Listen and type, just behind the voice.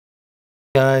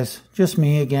Guys, just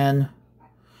me again.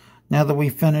 Now that we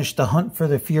finished the hunt for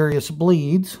the Furious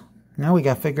Bleeds, now we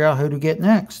got to figure out who to get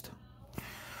next.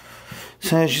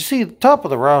 So as you see, the top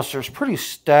of the roster is pretty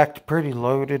stacked, pretty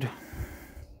loaded.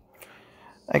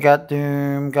 I got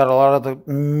Doom, got a lot of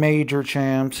the major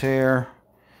champs here.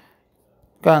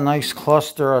 Got a nice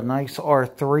cluster, a nice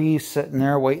R3 sitting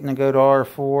there waiting to go to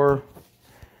R4.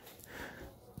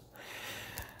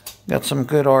 Got some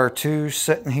good R2s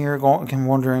sitting here,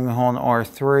 wandering on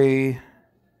R3.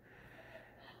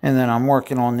 And then I'm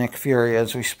working on Nick Fury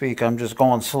as we speak. I'm just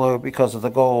going slow because of the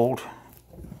gold.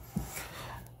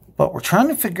 But we're trying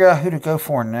to figure out who to go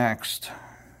for next.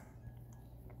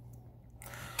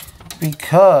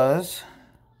 Because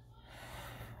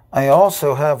I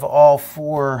also have all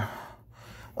 4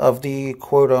 of the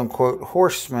quote-unquote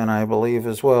horsemen, I believe,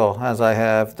 as well. As I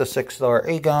have the 6-star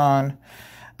Aegon,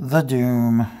 the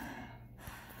Doom,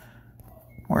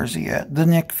 where's he at? The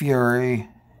Nick Fury,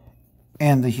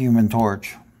 and the Human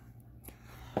Torch.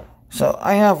 So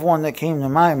I have one that came to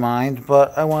my mind,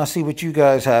 but I want to see what you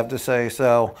guys have to say.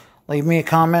 So leave me a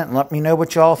comment and let me know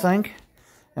what y'all think.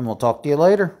 And we'll talk to you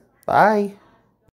later. Bye.